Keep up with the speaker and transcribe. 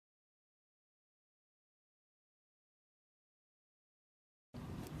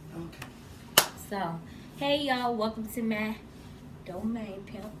So, hey y'all, welcome to my domain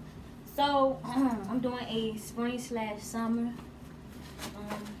pimp. So, I'm doing a spring slash summer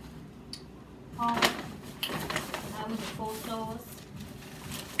haul. I was at full stores.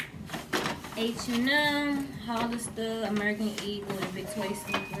 H&M, Hollister, American Eagle, and Victoria's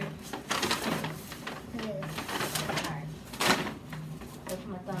Secret. Alright. That's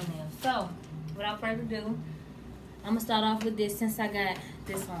my thumbnail. So, without further ado, I'm gonna start off with this since I got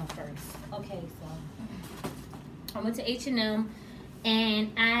this on first. Okay, so I went to H&M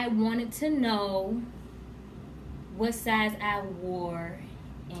and I wanted to know what size I wore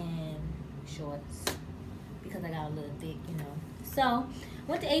in shorts because I got a little thick, you know. So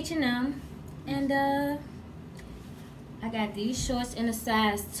went to H&M and I got these shorts in a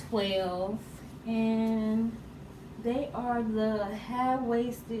size 12 and they are the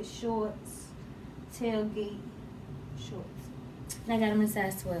high-waisted shorts, tailgate shorts. And I got them in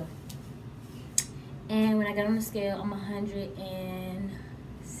size 12. And when I got on the scale, I'm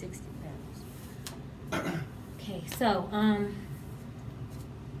 160 pounds. Okay, so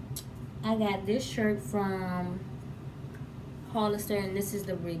I got this shirt from Hollister, and this is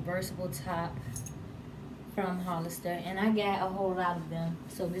the reversible top from Hollister, and I got a whole lot of them.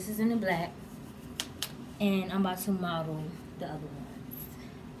 So this is in the black, and I'm about to model the other ones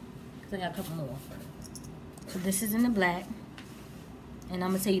because I got a couple more. So this is in the black, and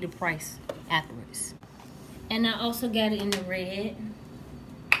I'm gonna tell you the price afterwards. And I also got it in the red,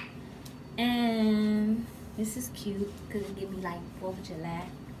 and this is cute because it give me like 4th of July,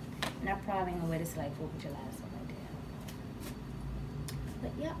 and I probably ain't gonna wear this like 4th of July or something like that.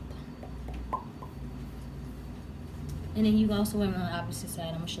 But yep. And then you can also wear them on the opposite side.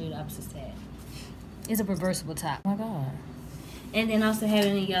 I'm gonna show you the opposite side. It's a reversible top. Oh my god. And then also have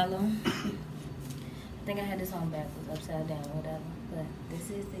it in yellow. I think I had this on backwards, upside down, whatever. But this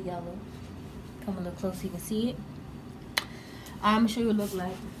is the yellow. Come a little close so you can see it. I'm gonna show you what it looks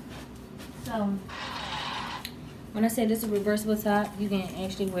like. So, when I say this is a reversible top, you can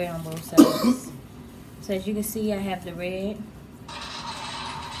actually wear it on both sides. So as you can see, I have the red.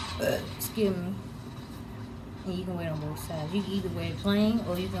 Excuse me. And you can wear it on both sides. You can either wear it plain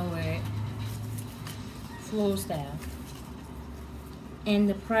or you can wear it floral style. And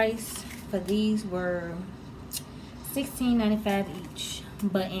the price for these were $16.95 each,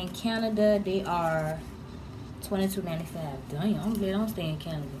 but in Canada they are $22.95. Damn, I'm glad I don't stay in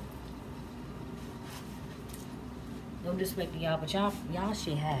Canada. No disrespect to y'all, but y'all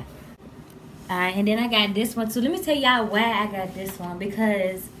shit high. Alright, and then I got this one too. Let me tell y'all why I got this one,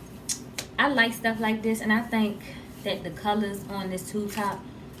 because I like stuff like this, and I think that the colors on this tube top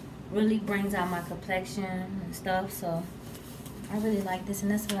really brings out my complexion and stuff. So I really like this,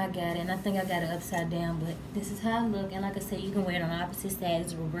 and that's why I got it. And I think I got it upside down, but this is how I look. And like I said, you can wear it on the opposite side.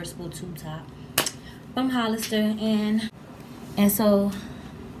 It's a reversible tube top from Hollister. And so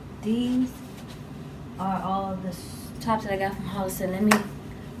these are all the tops that I got from Hollister. Let me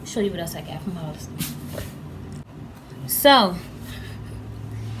show you what else I got from Hollister. So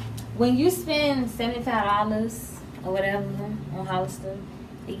when you spend $75 or whatever on Hollister,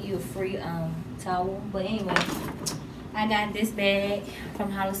 they give you a free towel. But anyway, I got this bag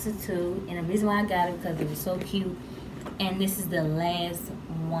from Hollister too, and the reason why I got it because it was so cute. And this is the last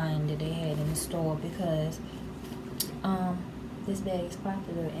one that they had in the store because this bag is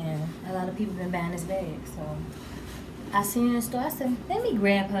popular and a lot of people been buying this bag. So I seen it in the store. I said, let me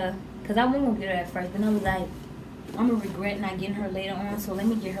grab her, because I wasn't gonna get her at first, but I was like, I'm gonna regret not getting her later on, so let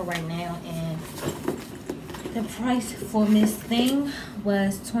me get her right now. And the price for this thing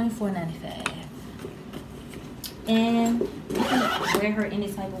was $24.95. And you can wear her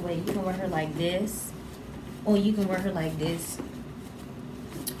any type of way. You can wear her like this, or you can wear her like this.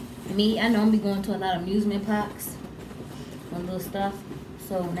 Me, I normally go into a lot of amusement parks and little stuff.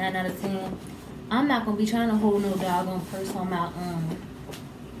 So 9 out of 10, I'm not gonna be trying to hold no doggone purse on my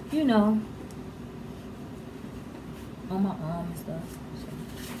you know, on my arm and stuff.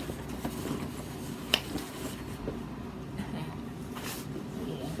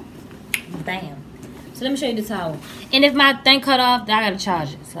 Yeah. Bam. So let me show you the towel. And if my thing cut off, I gotta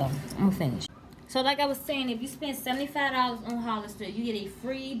charge it. So I'm gonna finish. So like I was saying, if you spend $75 on Hollister, you get a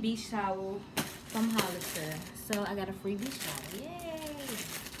free beach towel from Hollister. So I got a free beach towel. Yay!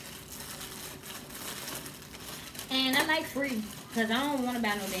 And I like free because I don't want to buy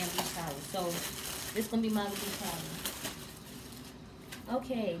no damn beach towel. So this gonna be my little beach towel.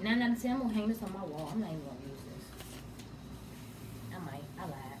 Okay, 9 out of 10. I'm gonna hang this on my wall. I'm not even gonna use this. I might. I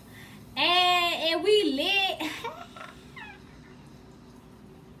lied. And we lit.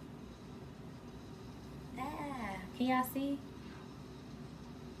 Can y'all see?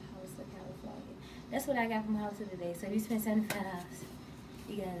 Hollister, California. that's what I got from House today. So if you spend $75,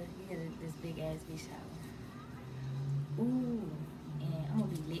 you get this big ass beach shower. Ooh, and I'm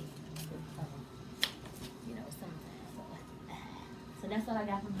gonna be lit with you know, something. So that's what I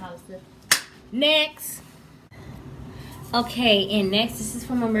got from House. Next. Okay, and next, this is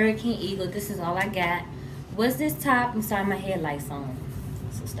from American Eagle. This is all I got. What's this top? I'm sorry, my headlights on.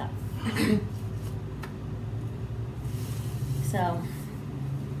 So stop. So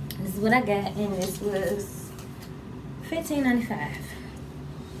this is what I got, and this was $15.95.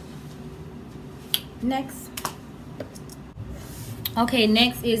 Next. Okay,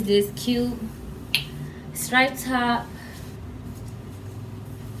 next is this cute striped top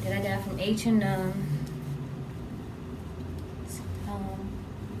that I got from H&M.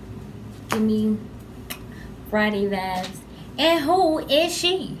 Give me Friday vibes. And who is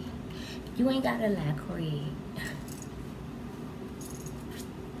she? You ain't gotta lie, Craig.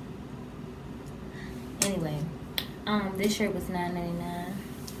 Anyway, this shirt was $9.99,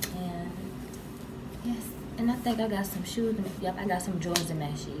 and yes, and I think I got some shoes. Yep, I got some Jordans in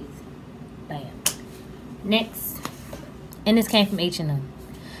my shoes. Bam. Next, and this came from H&M.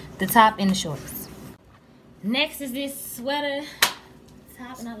 The top and the shorts. Next is this sweater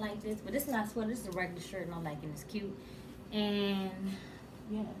top, and I like this, but this is not a sweater. This is a regular shirt, and I like it. It's cute, and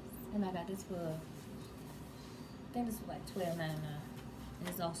yes, and I got this for, I think this was like $12.99, and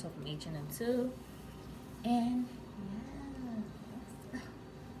it's also from H&M too. And yes.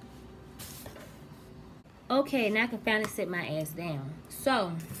 Okay, now I can finally sit my ass down.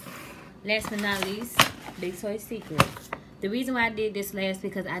 So, last but not least, Victoria's Secret. The reason why I did this last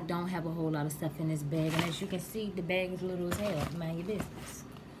because I don't have a whole lot of stuff in this bag, and as you can see, the bag is little as hell. Mind your business.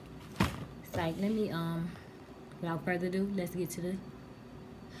 It's like, let me without further ado, let's get to the.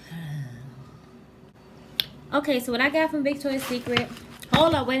 Okay, so what I got from Victoria's Secret.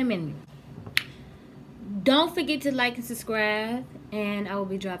 Hold up, wait a minute. Don't forget to like and subscribe, and I will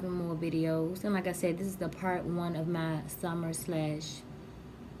be dropping more videos. And like I said, this is the part 1 of my summer /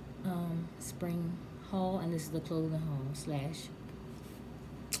 spring haul, and this is the clothing haul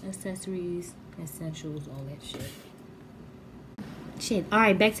 / accessories, essentials, all that shit. All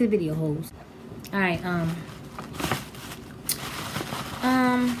right, back to the video, hoes. All right,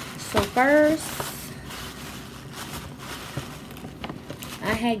 so first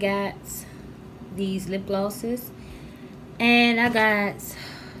I had got these lip glosses, and I got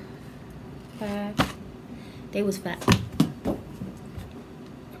 5. They was 5.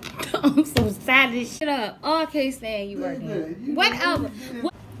 I'm so excited. Shut up. Oh, I can't stand you working. Whatever.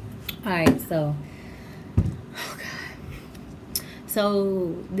 Alright, so. Oh, God.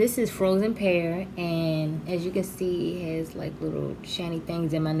 So, this is frozen pear. And as you can see, it has like little shiny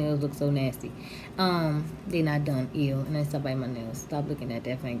things, and my nails look so nasty. They're not done. Ew. And I stop biting my nails. Stop looking at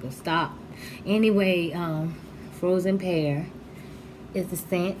that finger. Stop. Anyway, frozen pear is the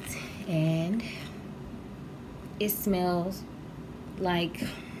scent. And it smells like.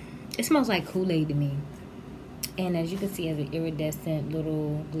 It smells like Kool-Aid to me. And as you can see, it has an iridescent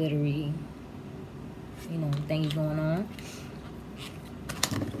little glittery, you know, thingy going on.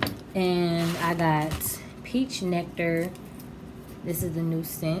 And I got Peach Nectar. This is the new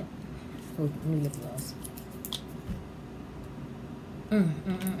scent. Oh, new lip gloss.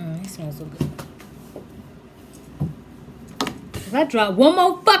 It smells so good. If I drop one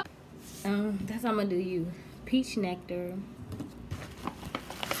more fuck, that's how I'm gonna do you. Peach Nectar.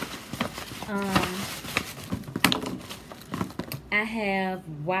 I have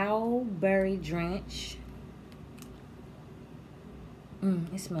Wow Berry Drench.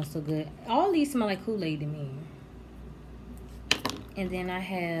 It smells so good. All these smell like Kool-Aid to me. And then I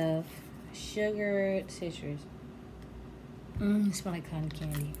have Sugared Citrus. It smells like cotton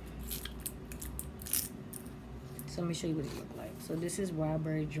candy. So let me show you what it looks like. So this is Wow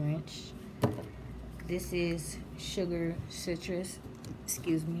Berry Drench. This is Sugar Citrus.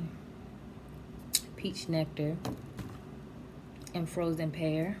 Excuse me. Peach Nectar. And frozen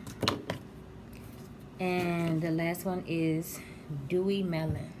pear. And the last one is Dewy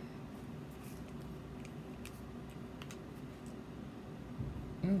Melon.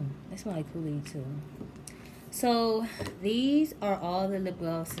 That smells like Kool-Aid too. So these are all the lip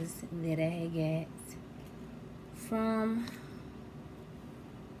glosses that I got from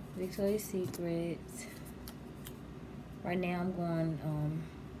Victoria's Secret. Right now I'm going,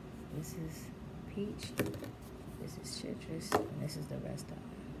 this is peach, this is citrus, and this is the rest of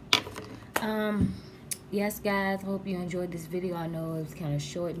it. Yes guys, I hope you enjoyed this video. I know it was kind of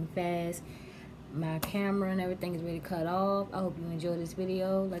short and fast. My camera and everything is ready to cut off. I hope you enjoyed this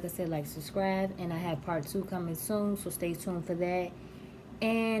video. Like I said, like, subscribe, and I have part 2 coming soon, so stay tuned for that.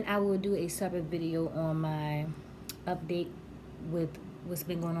 And I will do a separate video on my update with what's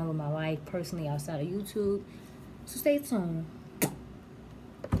been going on with my life personally outside of YouTube. So stay tuned.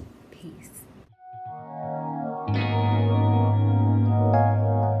 Peace.